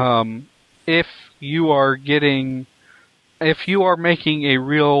 if you are making a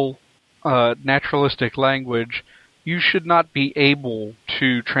real naturalistic language, you should not be able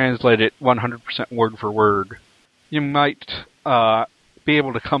to translate it 100% word for word. You might be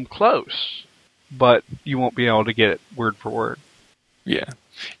able to come close, but you won't be able to get it word for word. Yeah.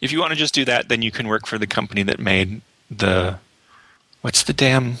 If you want to just do that, then you can work for the company that made what's the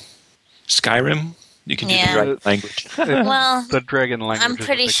damn Skyrim? You can do the dragon language. Well, the dragon language. I'm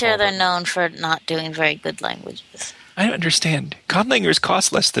pretty sure they're known for not doing very good languages. I don't understand. Conlangers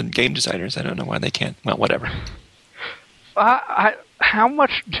cost less than game designers. I don't know why they can't. Well, whatever. How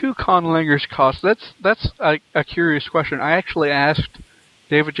much do conlangers cost? That's a curious question. I actually asked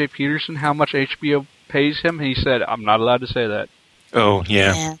David J. Peterson how much HBO pays him. He said, I'm not allowed to say that. Oh,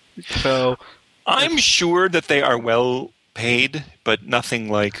 yeah. So I'm sure that they are well paid, but nothing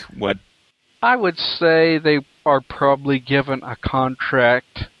like what... I would say they are probably given a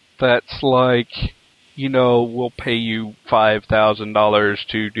contract that's like, we'll pay you $5,000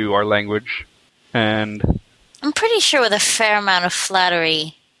 to do our language. And I'm pretty sure with a fair amount of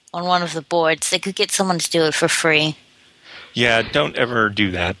flattery on one of the boards, they could get someone to do it for free. Yeah, don't ever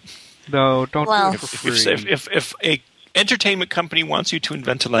do that. No, don't do it for free. If a entertainment company wants you to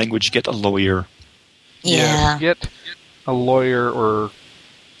invent a language, get a lawyer. Yeah. Get a lawyer or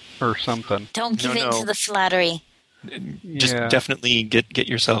something. Don't give in to the flattery. Just definitely get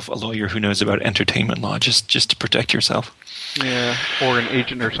yourself a lawyer who knows about entertainment law, just to protect yourself. Yeah, or an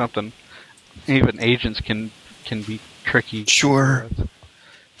agent or something. Even agents can be tricky. Sure.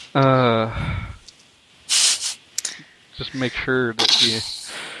 Just make sure that you...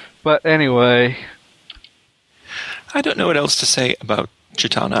 But anyway... I don't know what else to say about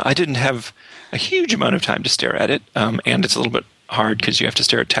Chitana. I didn't have a huge amount of time to stare at it, and it's a little bit hard because you have to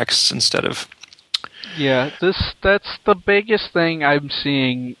stare at texts instead of... Yeah, that's the biggest thing I'm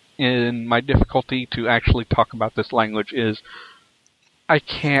seeing in my difficulty to actually talk about this language is I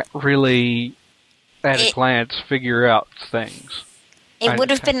can't really, at a glance, figure out things. It would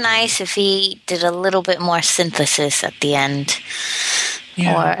have been nice if he did a little bit more synthesis at the end.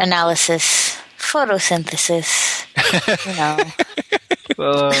 Yeah. Or analysis. Photosynthesis.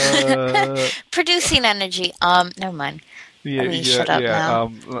 Producing energy. Never mind. Shut up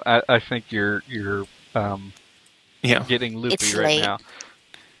now. I think you're getting loopy right now.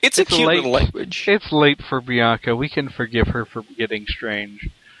 It's a cute little language. It's late for Bianca. We can forgive her for getting strange.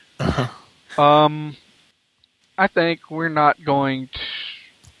 I think we're not going to...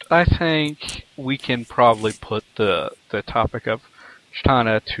 I think we can probably put the topic of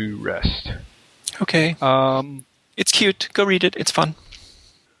Chitana to rest. Okay. It's cute. Go read it. It's fun.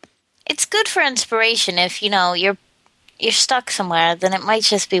 It's good for inspiration. If, you're stuck somewhere, then it might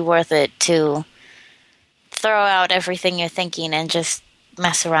just be worth it to throw out everything you're thinking and just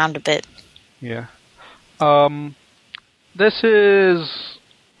mess around a bit. Yeah. This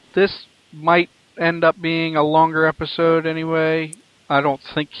might end up being a longer episode anyway. I don't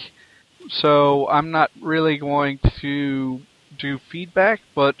think so. I'm not really going to do feedback,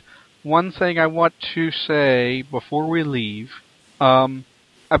 but one thing I want to say before we leave,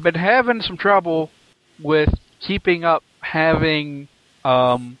 I've been having some trouble with keeping up having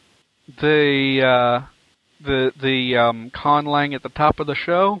the conlang at the top of the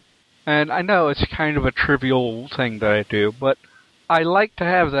show, and I know it's kind of a trivial thing that I do, but I like to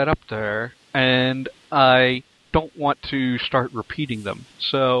have that up there, and I don't want to start repeating them.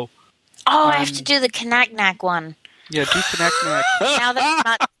 So, I have to do the Knack-Knack one. Yeah, do Knack-Knack. Now that I'm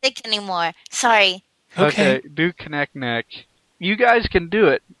not sick anymore. Sorry. Okay, do Knack-Knack. You guys can do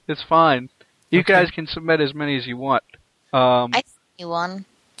it. It's fine. You guys can submit as many as you want. I sent you one,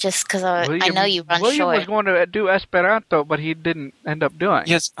 just because I know you run William short. was going to do Esperanto, but he didn't end up doing.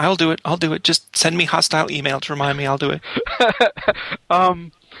 Yes, I'll do it. Just send me hostile email to remind me. I'll do it.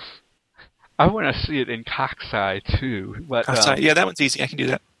 I want to see it in Koksai too. But yeah, that one's easy. I can do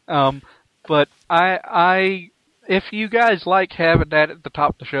that. But if you guys like having that at the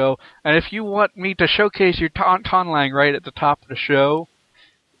top of the show, and if you want me to showcase your conlang right at the top of the show,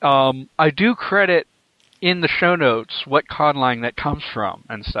 I do credit in the show notes what conlang that comes from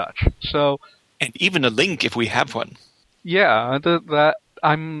and such. So, and even a link if we have one. Yeah,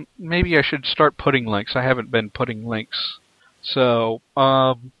 maybe I should start putting links. I haven't been putting links. So,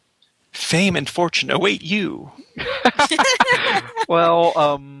 Fame and fortune await you.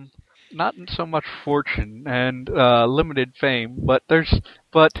 Well, not so much fortune and limited fame, but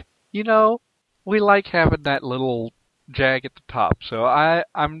we like having that little jag at the top. So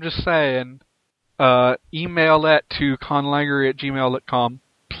I'm just saying, email that to conlangery@gmail.com.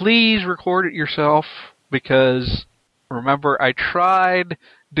 Please record it yourself, because remember, I tried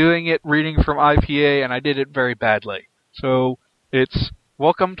doing it reading from IPA and I did it very badly. So it's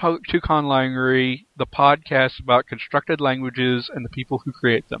welcome to Conlangery, the podcast about constructed languages and the people who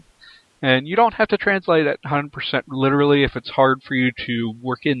create them. And you don't have to translate it 100% literally if it's hard for you to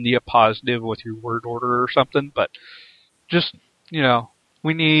work in the appositive with your word order or something, but just,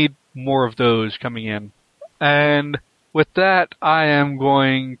 we need more of those coming in. And with that, I am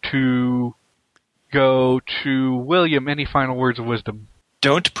going to go to William. Any final words of wisdom?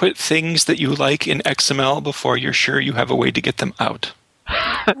 Don't put things that you like in XML before you're sure you have a way to get them out.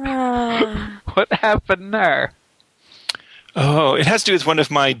 What happened there? Oh, it has to do with one of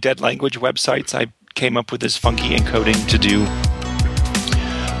my dead language websites. I came up with this funky encoding to do.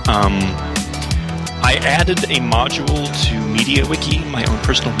 I added a module to MediaWiki, my own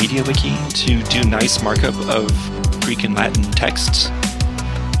personal MediaWiki, to do nice markup of Greek and Latin texts.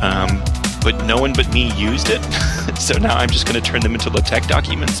 But no one but me used it. So now I'm just going to turn them into LaTeX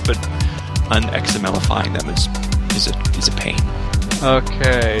documents, but un-XMLifying them is a pain.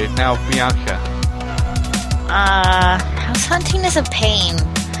 Okay, now Bianca. House hunting is a pain.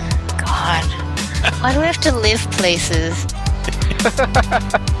 God. Why do we have to live places?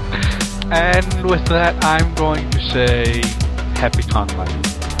 And with that, I'm going to say happy Conlangery.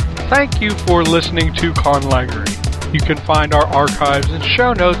 Thank you for listening to Conlangery. You can find our archives and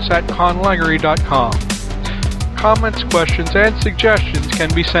show notes at conlangery.com. Comments, questions, and suggestions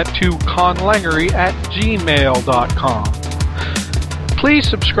can be sent to conlangery@gmail.com. Please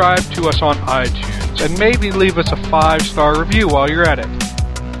subscribe to us on iTunes and maybe leave us a 5-star review while you're at it.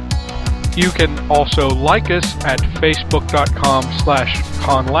 You can also like us at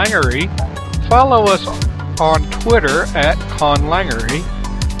facebook.com/conlangery, follow us on Twitter at Conlangery,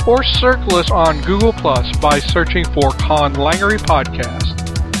 or circle us on Google Plus by searching for Conlangery Podcast.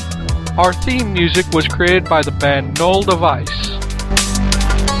 Our theme music was created by the band Null Device.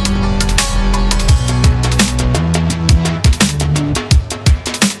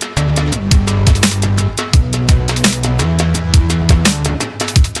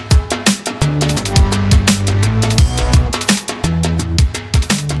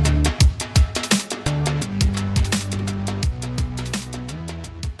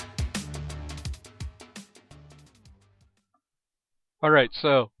 Alright,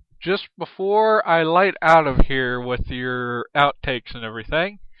 so just before I light out of here with your outtakes and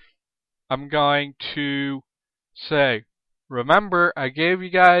everything, I'm going to say, remember, I gave you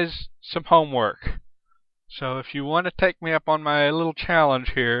guys some homework. So if you want to take me up on my little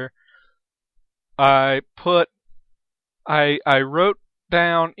challenge here, I wrote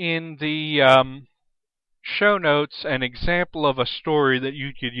down in the show notes an example of a story that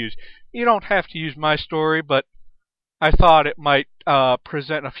you could use. You don't have to use my story, but I thought it might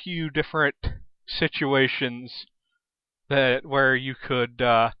present a few different situations where you would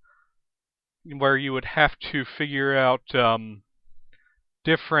have to figure out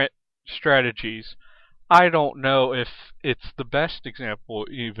different strategies. I don't know if it's the best example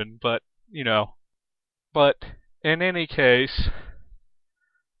even, but But in any case,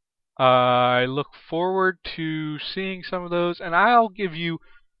 I look forward to seeing some of those, and I'll give you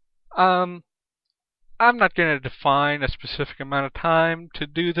I'm not going to define a specific amount of time to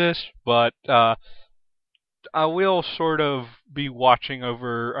do this, but I will sort of be watching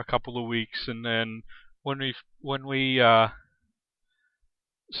over a couple of weeks, and then when we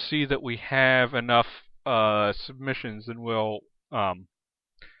see that we have enough submissions, then we'll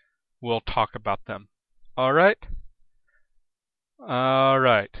talk about them. All right.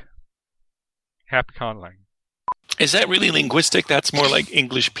 Happy conlang. Is that really linguistic? That's more like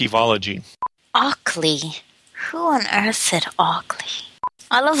English pivology. Ockley. Who on earth said Ockley?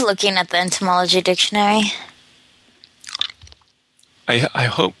 I love looking at the etymology dictionary. I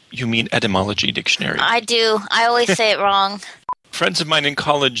hope you mean etymology dictionary. I do. I always say it wrong. Friends of mine in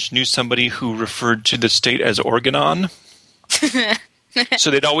college knew somebody who referred to the state as Organon.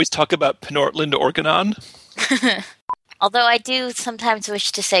 So they'd always talk about Penortland, Organon. Although I do sometimes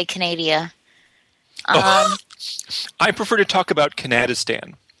wish to say Canada. I prefer to talk about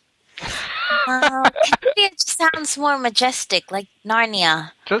Canadistan. Canada just sounds more majestic, like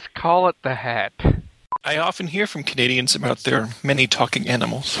Narnia. Just call it the hat. I often hear from Canadians about their many talking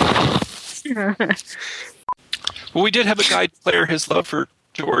animals. Well, we did have a guy declare his love for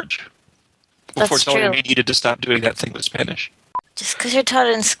George. Before That's telling him true. he needed to stop doing that thing with Spanish. Just because you're taught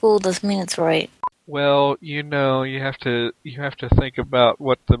it in school doesn't mean it's right. Well, you have to think about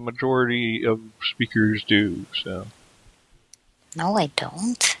what the majority of speakers do. So No, I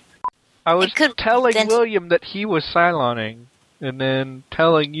don't. I was telling William that he was Cyloning, and then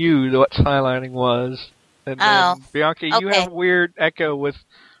telling you what Cyloning was, and then Bianca, you have a weird echo with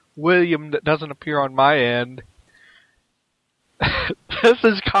William that doesn't appear on my end. This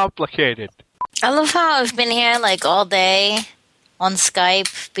is complicated. I love how I've been here like all day on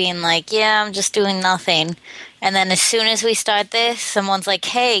Skype being like, yeah, I'm just doing nothing. And then as soon as we start this, someone's like,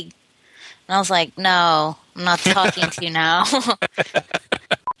 hey. And I was like, no, I'm not talking to you now.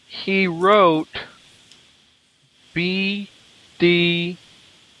 He wrote B, D,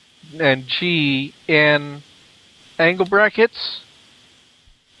 and G in angle brackets,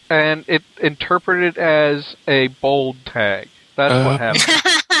 and it interpreted as a bold tag. That's what happened.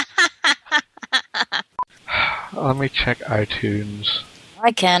 Let me check iTunes.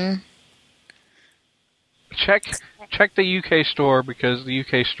 I can. Check the UK store, because the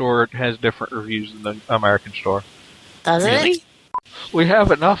UK store has different reviews than the American store. Does it? We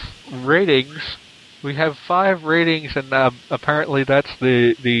have enough ratings. We have 5 ratings, and apparently that's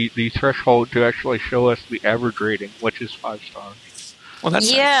the threshold to actually show us the average rating, which is 5 stars. Well,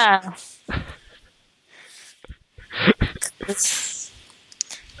 that's nice.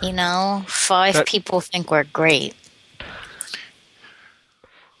 You know, 5 people think we're great.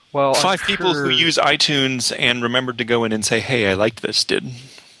 Well, 5 people who use iTunes and remembered to go in and say, hey, I liked this, did.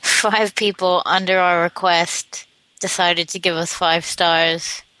 5 people under our request decided to give us 5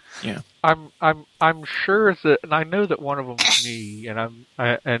 stars. Yeah. I'm sure that, and I know that one of them is me,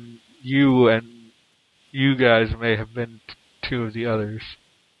 and you guys may have been 2 of the others.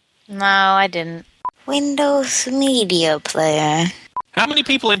 No, I didn't. Windows Media Player. How many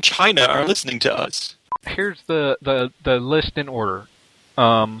people in China are listening to us? Here's the list in order.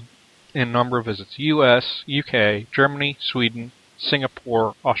 In number of visits: U.S., UK, Germany, Sweden,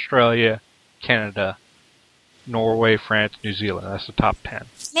 Singapore, Australia, Canada, Norway, France, New Zealand. That's the top 10.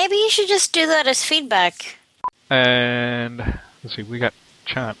 Maybe you should just do that as feedback. And let's see, we got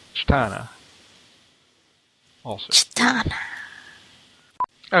China. Also. China.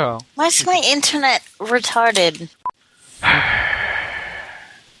 Oh. Why's my internet retarded?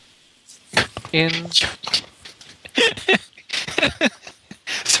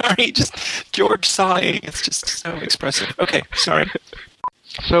 Sorry, just George sighing. It's just so expressive. Okay, sorry.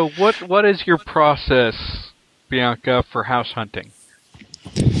 So what is your process, Bianca, for house hunting?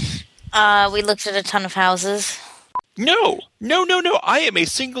 We looked at a ton of houses. No. I am a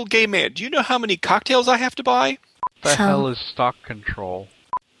single gay man. Do you know how many cocktails I have to buy? The hell is stock control?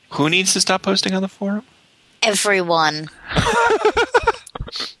 Who needs to stop posting on the forum? Everyone.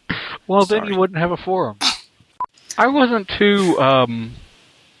 Well, then you wouldn't have a forum. I wasn't too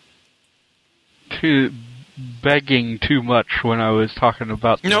begging too much when I was talking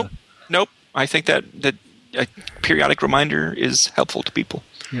about. Nope. I think that a periodic reminder is helpful to people.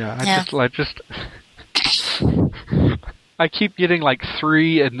 Yeah, I just I keep getting like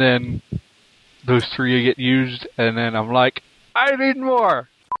 3, and then those 3 get used, and then I'm like, I need more.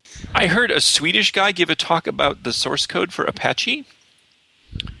 I heard a Swedish guy give a talk about the source code for Apache,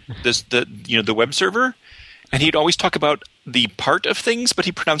 the web server, and he'd always talk about the part of things, but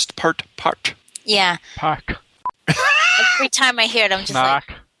he pronounced part. Yeah. Part. Every time I hear it, I'm just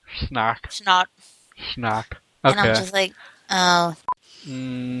like... Snot. Okay. And I'm just like, oh.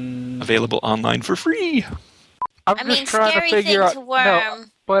 Available online for free. I'm just trying to figure out...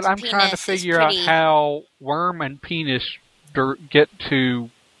 I'm trying to figure out how worm and penis get to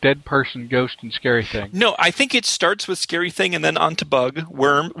dead person, ghost, and scary thing. No, I think it starts with scary thing and then on to bug.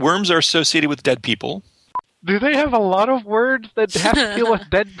 Worms are associated with dead people. Do they have a lot of words that have to deal with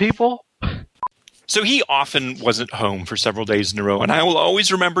dead people? So he often wasn't home for several days in a row, and I will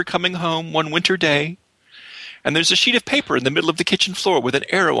always remember coming home one winter day, and there's a sheet of paper in the middle of the kitchen floor with an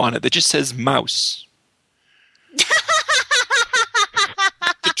arrow on it that just says mouse. The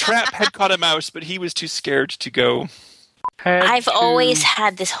trap had caught a mouse, but he was too scared to go. I've always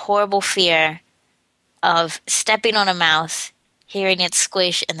had this horrible fear of stepping on a mouse, hearing it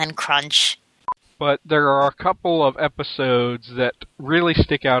squish, and then crunch. But there are a couple of episodes that really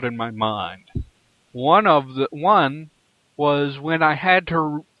stick out in my mind. One was when I had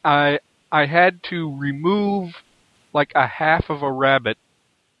to remove like a half of a rabbit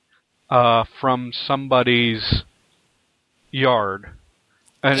from somebody's yard.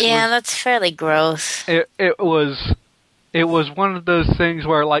 And that's fairly gross. It was one of those things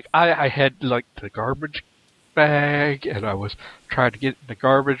where like I had like the garbage bag, and I was trying to get in the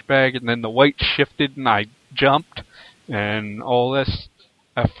garbage bag, and then the weight shifted, and I jumped, and all this.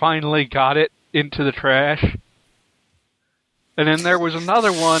 I finally got it into the trash. And then there was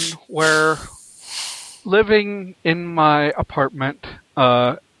another one where, living in my apartment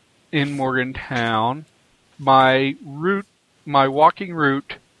in Morgantown, my walking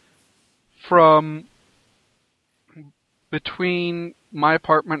route from between my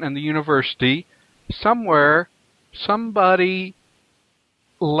apartment and the university, somebody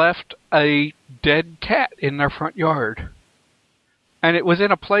left a dead cat in their front yard. And it was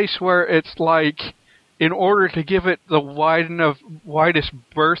in a place where it's like, in order to give it the widest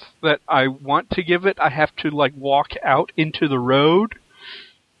berth that I want to give it, I have to like walk out into the road.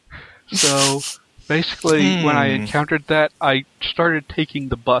 So basically, when I encountered that, I started taking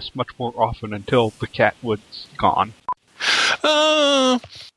the bus much more often until the cat was gone.